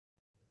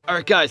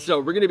Alright guys, so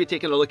we're going to be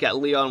taking a look at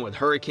Leon with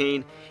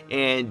Hurricane,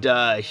 and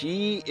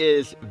he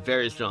is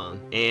very strong,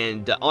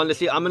 and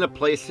honestly, I'm going to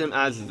place him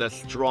as the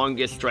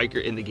strongest striker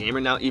in the game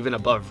right now, even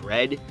above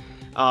Red,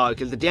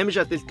 because the damage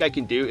that this guy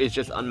can do is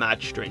just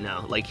unmatched right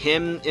now. Like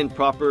him in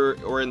proper,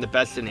 or in the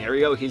best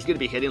scenario, he's going to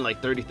be hitting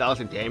like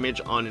 30,000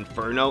 damage on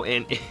Inferno,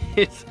 and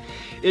it's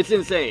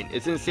insane.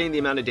 It's insane the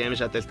amount of damage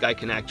that this guy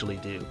can actually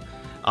do.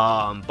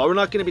 But we're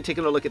not going to be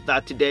taking a look at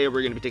that today.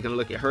 We're going to be taking a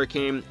look at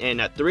Hurricane, and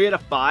at 3 out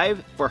of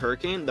 5 for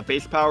Hurricane, the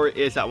base power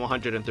is at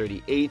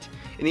 138,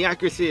 and the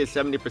accuracy is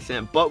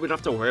 70%, but we don't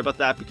have to worry about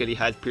that because he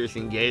has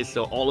Piercing Gaze,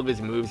 so all of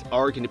his moves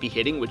are going to be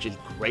hitting, which is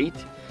great.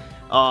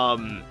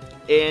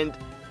 And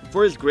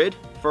for his grid,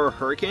 for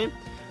Hurricane,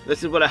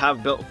 this is what I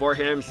have built for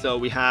him. So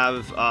we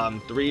have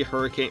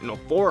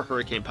 4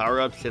 Hurricane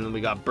power-ups, and then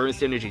we got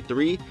Burst Energy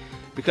 3,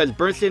 because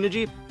Burst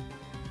Energy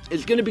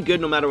is going to be good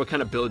no matter what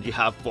kind of build you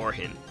have for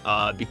him,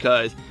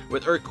 because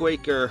with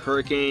Earthquake or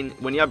Hurricane,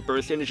 when you have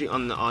Burst Energy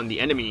on the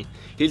enemy,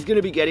 he's going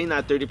to be getting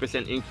that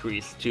 30%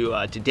 increase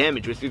to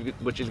damage,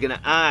 which is going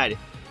to add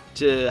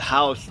to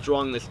how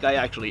strong this guy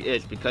actually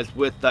is, because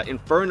with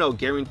Inferno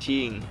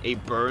guaranteeing a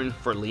burn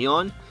for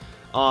Leon,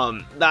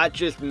 that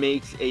just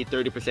makes a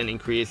 30%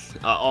 increase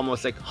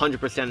almost like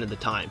 100% of the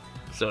time,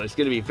 so it's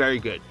going to be very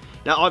good.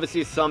 Now,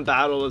 obviously, some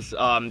battles,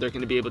 they're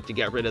going to be able to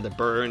get rid of the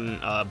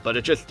burn, but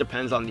it just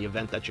depends on the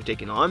event that you're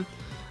taking on.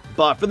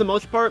 But for the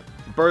most part,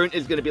 burn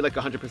is going to be like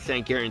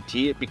 100%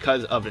 guaranteed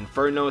because of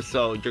Inferno,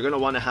 so you're going to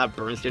want to have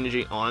Burst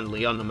Energy on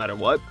Leon no matter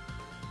what.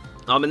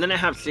 And then I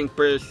have Sync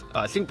Burst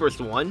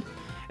 1,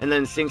 and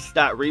then Sync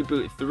Stat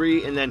Reboot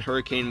 3, and then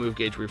Hurricane Move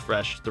Gauge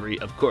Refresh 3,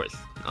 of course.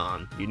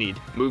 You need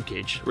Move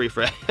Gauge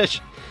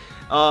Refresh.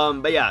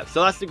 But yeah,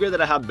 so that's the grid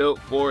that I have built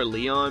for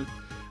Leon.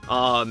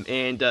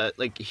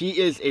 Like he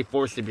is a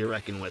force to be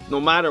reckoned with,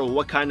 no matter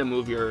what kind of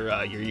move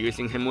you're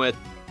using him with.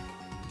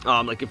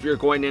 Like if you're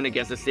going in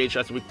against a stage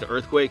that's weak to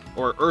Earthquake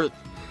or Earth,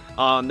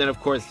 then of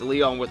course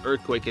Leon with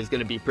Earthquake is going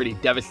to be pretty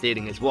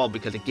devastating as well,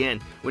 because again,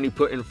 when you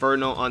put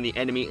Inferno on the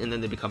enemy and then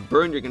they become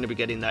burned, you're going to be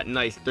getting that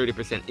nice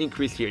 30%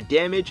 increase to your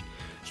damage.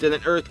 So then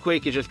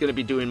Earthquake is just going to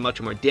be doing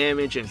much more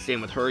damage, and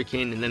same with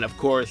Hurricane, and then of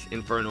course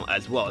Inferno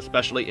as well,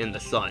 especially in the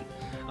sun.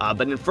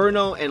 But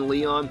Inferno and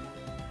Leon,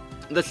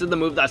 this is the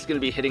move that's going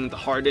to be hitting the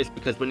hardest,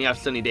 because when you have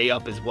Sunny Day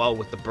up as well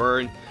with the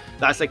burn,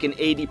 that's like an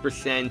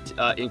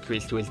 80%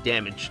 increase to his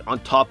damage, on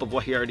top of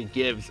what he already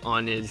gives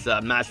on his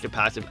master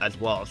passive as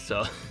well.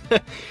 So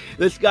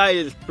this guy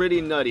is pretty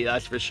nutty,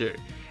 that's for sure.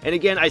 And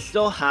again, I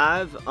still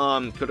have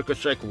Critical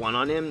Strike 1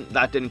 on him.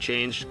 That didn't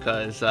change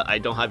because I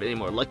don't have any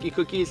more Lucky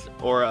Cookies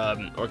or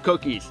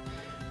cookies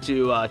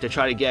to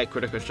try to get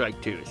Critical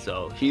Strike 2.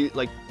 So he,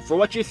 like, for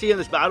what you see in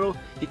this battle,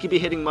 he could be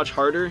hitting much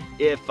harder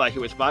if he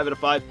was 5 out of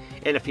 5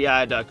 and if he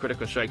had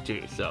Critical Strike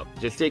 2. So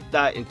just take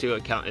that into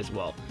account as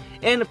well.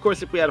 And of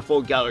course, if we had a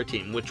full Galar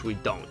team, which we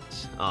don't.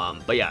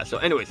 But yeah, so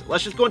anyways,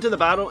 let's just go into the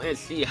battle and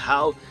see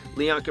how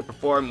Leon could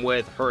perform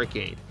with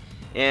Hurricane.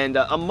 And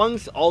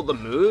amongst all the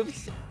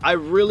moves, I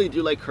really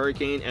do like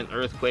Hurricane and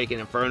Earthquake and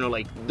Inferno.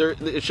 Like,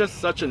 it's just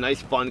such a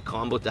nice, fun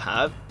combo to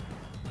have.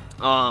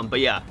 But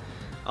yeah,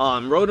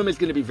 Rotom is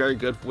going to be very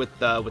good with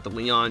the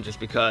Leon, just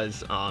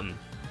because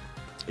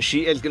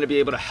she is going to be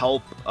able to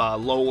help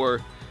lower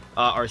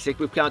our sick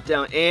move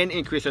countdown and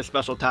increase our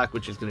special attack,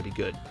 which is going to be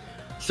good.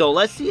 So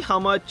let's see how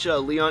much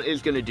Leon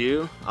is going to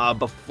do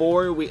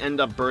before we end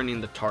up burning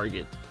the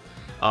target.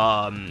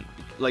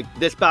 Like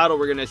this battle,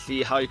 we're going to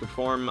see how you can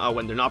perform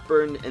when they're not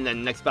burned, and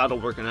then next battle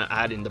we're going to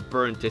add in the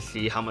burn to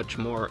see how much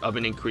more of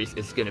an increase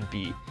it's going to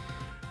be.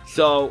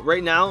 So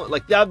right now,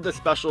 like, they have the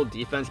special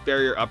defense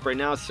barrier up right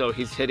now, so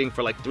he's hitting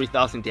for like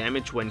 3,000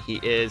 damage when he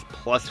is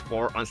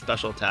 +4 on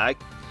special attack.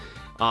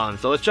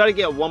 So let's try to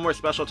get one more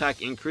special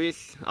attack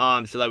increase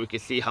so that we can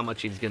see how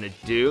much he's going to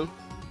do.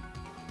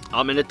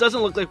 And it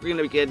doesn't look like we're going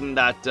to be getting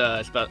that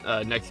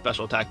next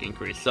special attack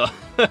increase, so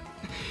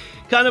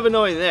kind of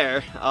annoying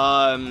there.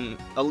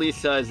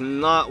 Elisa is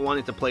not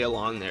wanting to play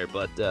along there,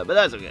 but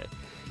that's okay.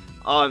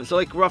 So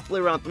like roughly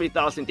around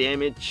 3,000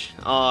 damage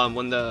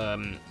when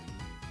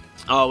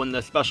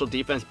the special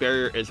defense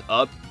barrier is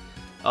up.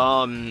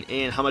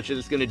 And how much is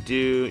this going to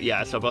do?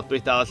 Yeah, so about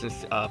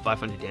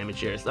 3,500 damage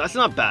here. So that's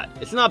not bad.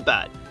 It's not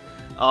bad.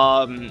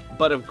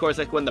 But of course,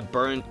 like when the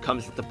burn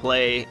comes into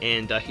play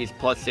and he's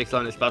 +6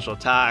 on his special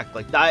attack,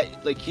 like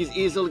that, like he's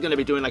easily going to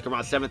be doing like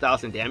around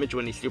 7,000 damage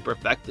when he's super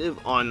effective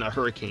on a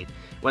Hurricane,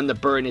 when the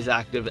burn is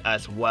active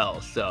as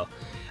well. So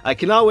I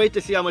cannot wait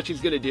to see how much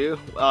he's going to do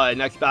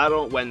next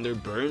battle when they're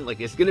burned. Like,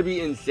 it's going to be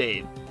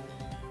insane,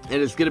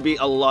 and it's going to be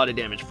a lot of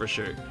damage for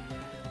sure.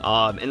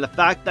 And the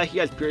fact that he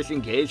has Piercing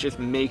Gaze just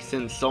makes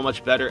him so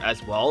much better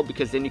as well,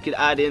 because then you could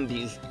add in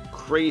these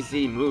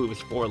crazy moves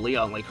for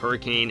Leon, like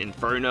Hurricane,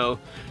 Inferno,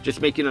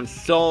 just making him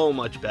so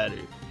much better.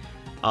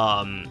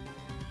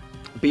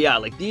 But yeah,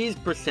 like these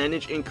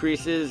percentage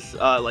increases,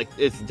 like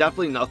it's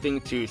definitely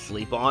nothing to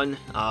sleep on,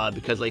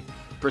 because like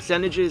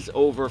percentages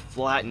over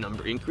flat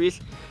number increase,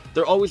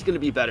 they're always going to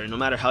be better no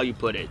matter how you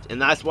put it,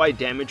 and that's why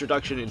damage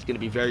reduction is going to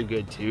be very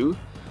good too.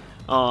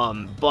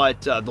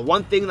 But the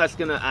one thing that's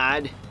going to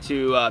add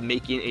to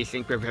making a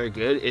Sync Pair very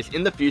good is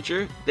in the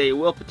future, they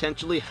will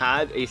potentially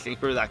have a Sync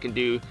Pair that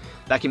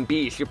can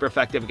be super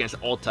effective against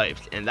all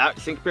types. And that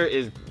Sync Pair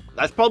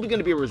that's probably going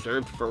to be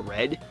reserved for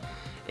Red.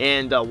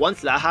 And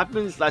once that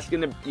happens, that's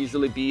going to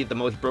easily be the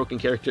most broken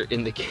character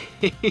in the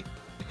game.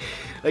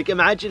 Like,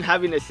 imagine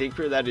having a Sync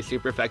Pair that is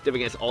super effective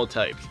against all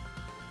types.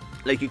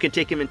 Like, you could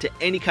take him into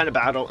any kind of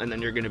battle and then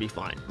you're going to be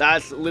fine.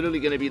 That's literally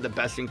going to be the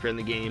best Sync Pair in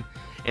the game.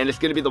 And it's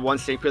going to be the one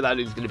Sync Pair that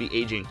is going to be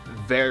aging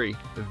very,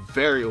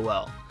 very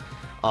well.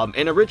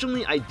 And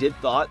originally I did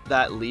thought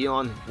that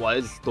Leon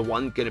was the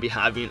one going to be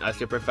having a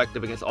super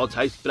effective against all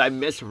types. But I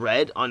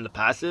misread on the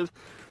passive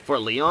for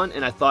Leon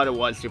and I thought it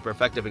was super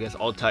effective against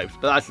all types.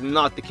 But that's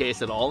not the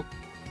case at all.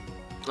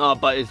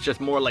 But it's just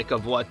more like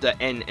of what the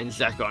N and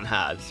Zekrom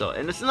have. So,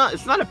 and it's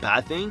not a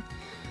bad thing.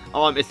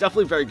 It's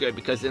definitely very good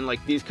because in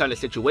like these kind of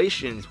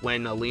situations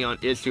when Leon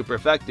is super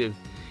effective,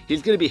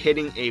 he's going to be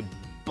hitting a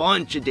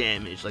bunch of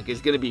damage. Like,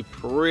 it's going to be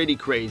pretty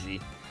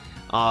crazy.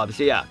 So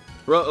yeah,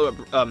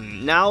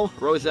 now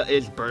Rosa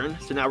is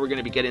burned. So now we're going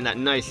to be getting that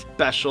nice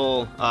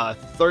special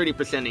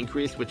 30%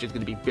 increase, which is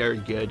going to be very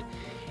good.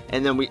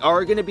 And then we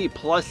are going to be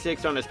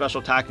 +6 on a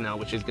special attack now,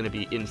 which is going to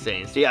be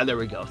insane. So yeah, there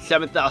we go.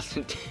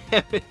 7,000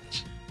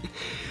 damage.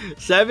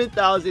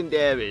 7,000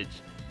 damage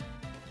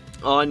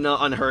on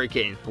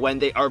Hurricane when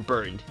they are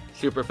burned.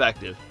 Super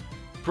effective.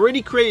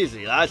 Pretty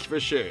crazy, that's for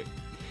sure.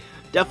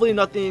 Definitely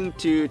nothing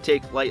to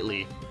take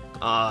lightly.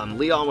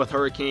 Leon with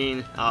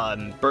Hurricane,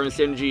 burn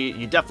synergy.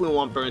 You definitely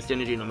want burn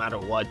synergy no matter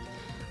what.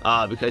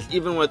 Because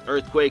even with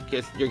Earthquake,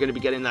 you're going to be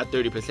getting that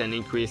 30%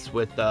 increase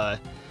with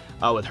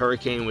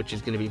Hurricane, which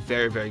is going to be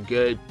very, very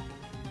good.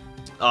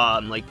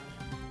 Like,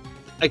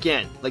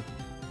 again, like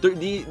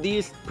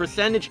these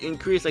percentage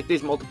increase, like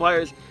these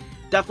multipliers,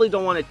 definitely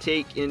don't want to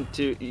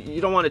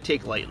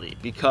take lightly,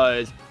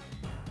 because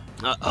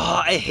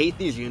I hate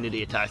these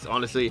unity attacks.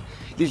 Honestly,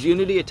 these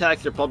unity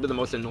attacks are probably the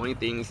most annoying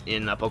things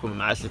in Pokemon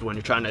Masters when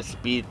you're trying to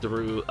speed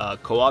through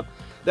co-op.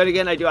 Then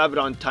again, I do have it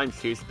on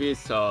 ×2 speed,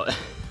 so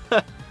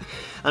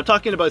I'm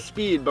talking about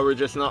speed, but we're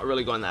just not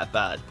really going that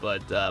fast.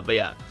 But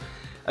yeah,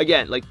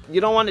 again, like, you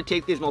don't want to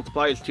take these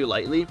multipliers too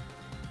lightly.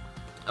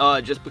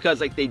 Just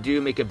because, like, they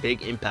do make a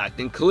big impact,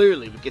 and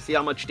clearly we can see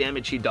how much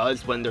damage he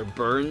does when they're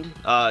burned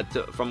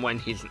from when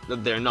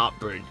they're not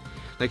burned.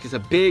 Like, it's a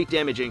big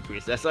damage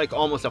increase. That's like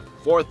almost a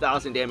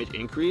 4,000 damage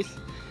increase,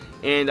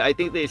 and I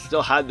think they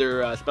still had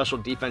their special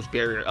defense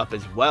barrier up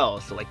as well.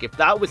 So like, if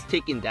that was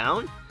taken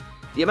down,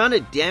 the amount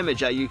of damage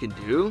that you can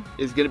do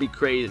is gonna be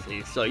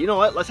crazy. So you know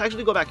what? Let's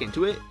actually go back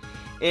into it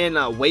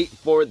and wait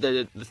for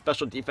the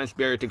special defense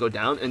barrier to go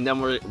down, and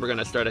then we're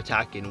gonna start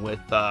attacking with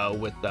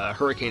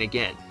Hurricane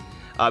again.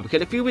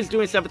 Because if he was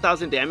doing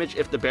 7,000 damage,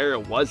 if the barrier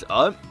was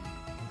up,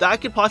 that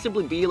could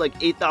possibly be like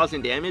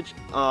 8,000 damage,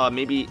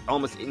 maybe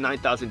almost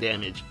 9,000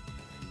 damage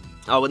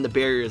when the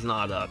barrier is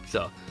not up.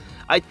 So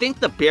I think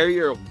the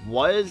barrier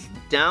was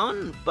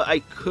down, but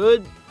I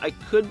could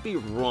be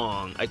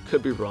wrong. I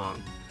could be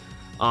wrong.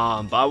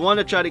 But I want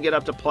to try to get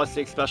up to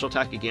 +6 special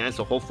attack again,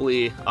 so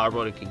hopefully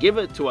Rhoda could give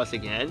it to us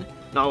again,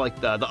 not like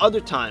the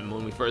other time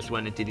when we first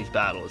went into these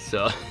battles.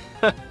 So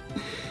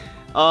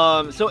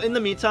so in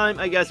the meantime,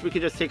 I guess we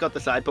could just take out the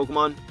side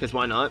Pokemon, because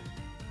why not?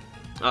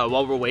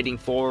 While we're waiting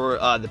for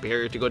the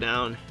barrier to go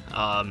down.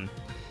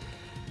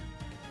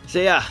 So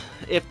yeah,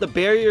 if the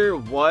barrier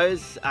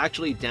was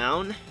actually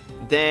down,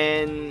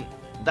 then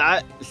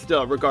that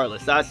still,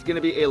 regardless, that's going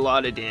to be a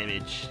lot of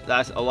damage.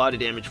 That's a lot of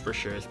damage for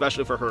sure,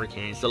 especially for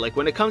Hurricane. So like,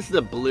 when it comes to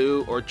the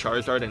Blue or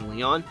Charizard and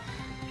Leon,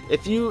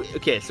 if you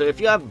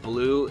have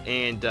Blue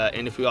and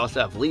if you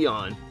also have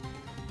Leon,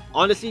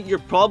 honestly, you're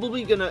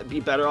probably going to be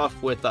better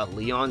off with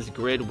Leon's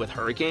grid with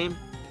Hurricane,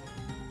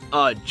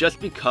 just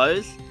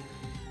because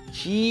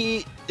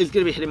he is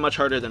going to be hitting much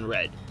harder than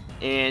Red.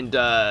 And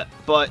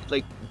but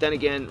like, then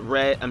again,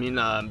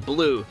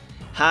 Blue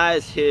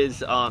has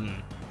his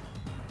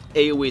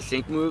AoE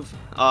sync move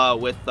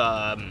with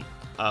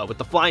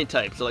the flying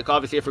type. So like,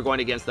 obviously if you're going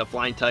against the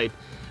flying type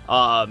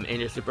and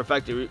you're super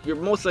effective, you're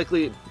most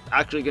likely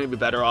actually going to be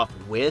better off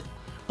with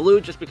Blue,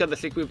 just because the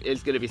sync move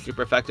is going to be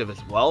super effective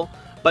as well.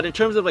 But in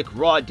terms of like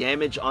raw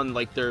damage on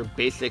like their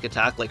basic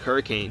attack like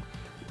Hurricane,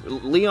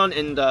 Leon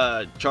and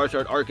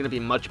Charizard are going to be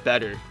much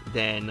better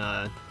than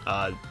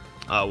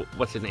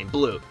what's his name,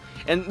 Blue.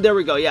 And there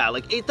we go, yeah,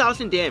 like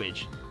 8,000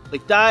 damage,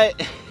 like that.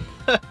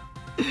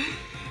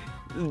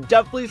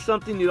 Definitely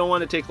something you don't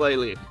want to take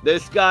lightly.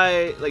 This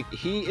guy, like,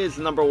 he is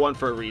 #1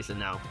 for a reason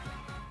now.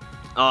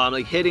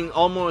 Like, hitting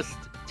almost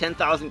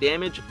 10,000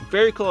 damage,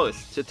 very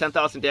close to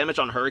 10,000 damage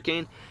on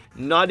Hurricane,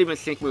 not even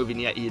sync moving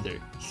yet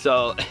either.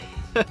 So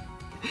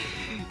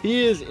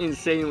he is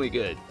insanely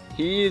good.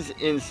 He is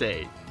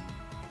insane,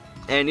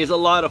 and he's a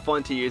lot of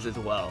fun to use as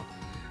well.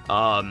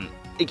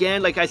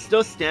 Again, like, I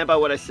still stand by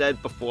what I said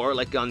before,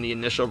 like on the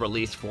initial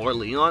release for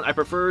Leon. I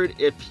preferred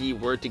if he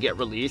were to get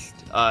released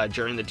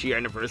during the 2-year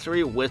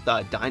anniversary with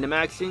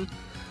Dynamaxing,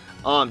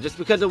 just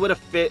because it would have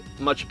fit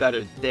much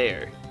better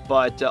there.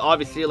 But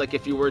obviously, like,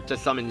 if you were to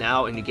summon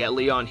now and you get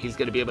Leon, he's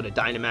going to be able to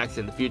Dynamax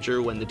in the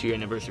future when the 2-year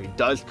anniversary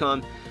does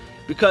come.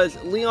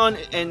 Because Leon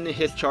and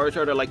his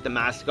Charizard are like the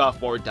mascot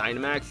for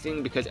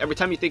Dynamaxing, because every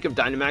time you think of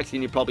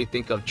Dynamaxing, you probably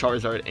think of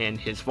Charizard and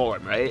his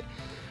form, right?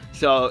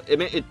 So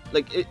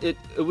it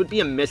would be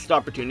a missed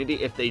opportunity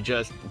if they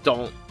just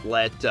don't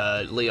let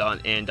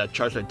Leon and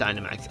Charizard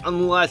Dynamax,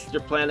 unless they're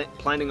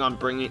planning on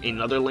bringing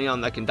another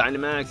Leon that can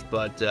Dynamax.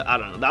 But I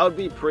don't know, that would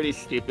be pretty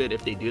stupid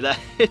if they do that.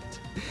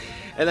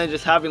 And then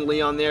just having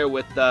Leon there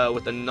with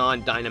a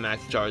non-Dynamax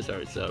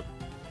Charizard. So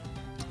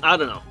I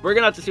don't know. We're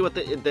gonna have to see what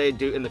they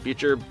do in the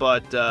future.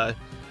 But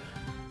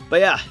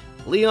yeah,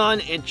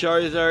 Leon and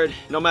Charizard,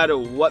 no matter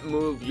what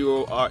move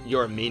you're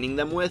maining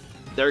them with,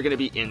 they're gonna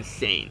be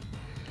insane.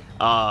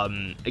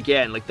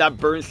 Again, like that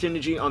burn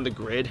synergy on the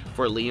grid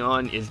for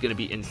Leon is going to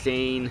be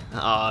insane,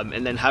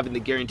 and then having the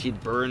guaranteed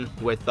burn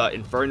with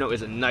Inferno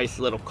is a nice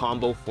little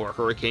combo for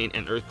Hurricane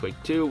and Earthquake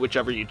 2,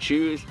 whichever you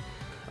choose,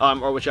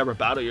 or whichever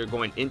battle you're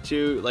going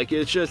into. Like,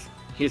 it's just,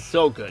 he's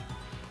so good.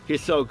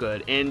 He's so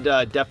good, and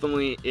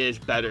definitely is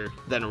better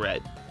than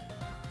Red.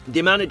 The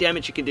amount of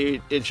damage he can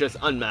do is just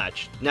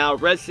unmatched. Now,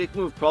 Red's sick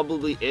move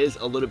probably is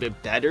a little bit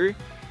better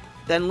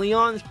than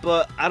Leon's,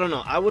 but I don't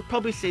know, I would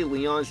probably say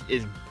Leon's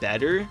is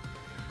better.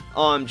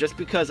 Just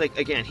because, like,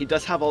 again, he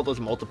does have all those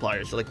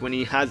multipliers. So, like, when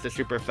he has the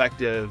super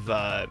effective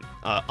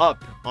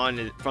up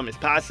from his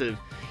passive,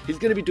 he's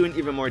going to be doing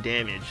even more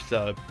damage.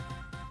 So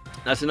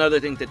that's another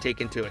thing to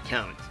take into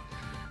account.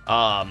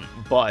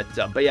 But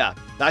yeah,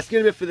 that's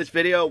going to be it for this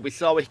video. We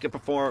saw what he can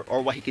perform,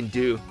 or what he can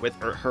do with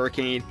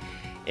Hurricane,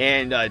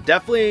 and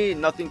definitely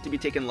nothing to be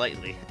taken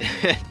lightly.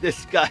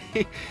 This guy,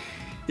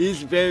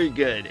 he's very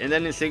good. And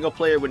then in single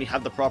player, when you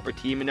have the proper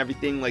team and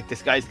everything, like,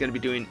 this guy's going to be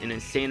doing an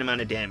insane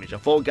amount of damage. A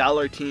full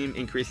Galar team,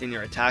 increasing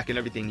your attack and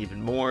everything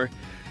even more.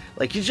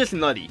 Like, he's just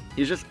nutty.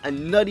 He's just a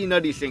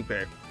nutty sync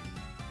pair.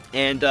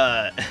 And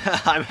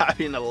I'm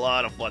having a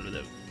lot of fun with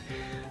him.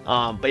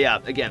 But yeah,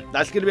 again,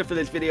 that's going to be it for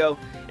this video.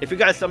 If you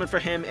guys summon for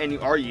him and you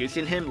are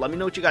using him, let me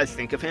know what you guys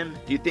think of him.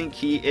 Do you think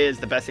he is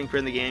the best sync pair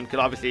in the game? Because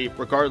obviously,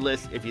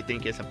 regardless if you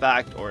think it's a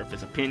fact or if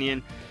it's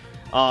opinion,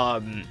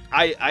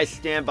 I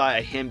stand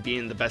by him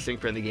being the best sync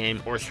pair in the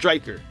game, or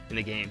striker in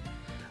the game.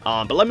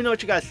 But let me know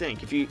what you guys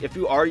think. If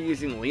you are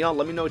using Leon,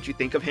 let me know what you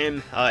think of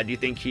him. Do you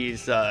think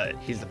he's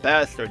the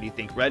best, or do you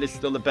think Red is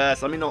still the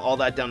best? Let me know all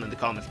that down in the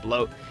comments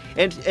below.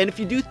 And if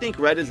you do think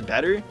Red is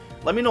better,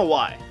 let me know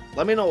why.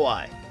 Let me know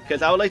why,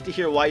 because I would like to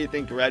hear why you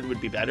think Red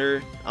would be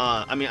better.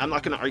 I mean, I'm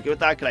not going to argue with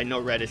that, because I know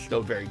Red is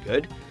still very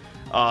good.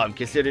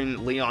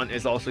 Considering Leon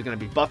is also going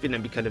to be buffing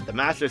him because of the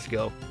Master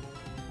skill,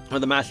 or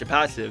the Master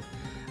passive.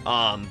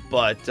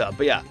 But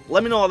yeah,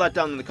 let me know all that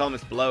down in the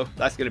comments below.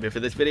 That's gonna be it for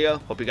this video.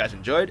 Hope you guys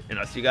enjoyed, and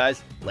I'll see you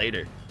guys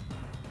later.